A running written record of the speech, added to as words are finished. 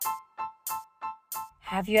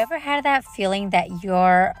Have you ever had that feeling that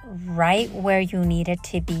you're right where you needed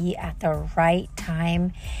to be at the right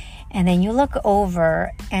time? And then you look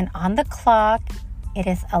over and on the clock, it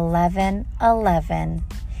is 11:11.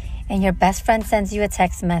 And your best friend sends you a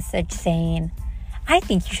text message saying, I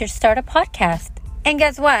think you should start a podcast. And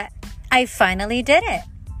guess what? I finally did it.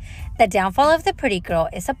 The Downfall of the Pretty Girl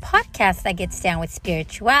is a podcast that gets down with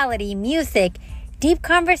spirituality, music, deep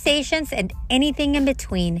conversations, and anything in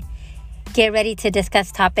between. Get ready to discuss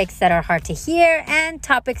topics that are hard to hear and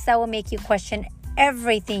topics that will make you question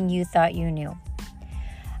everything you thought you knew.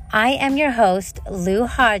 I am your host, Lou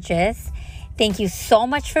Hodges. Thank you so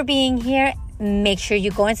much for being here. Make sure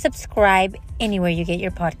you go and subscribe anywhere you get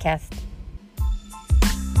your podcast.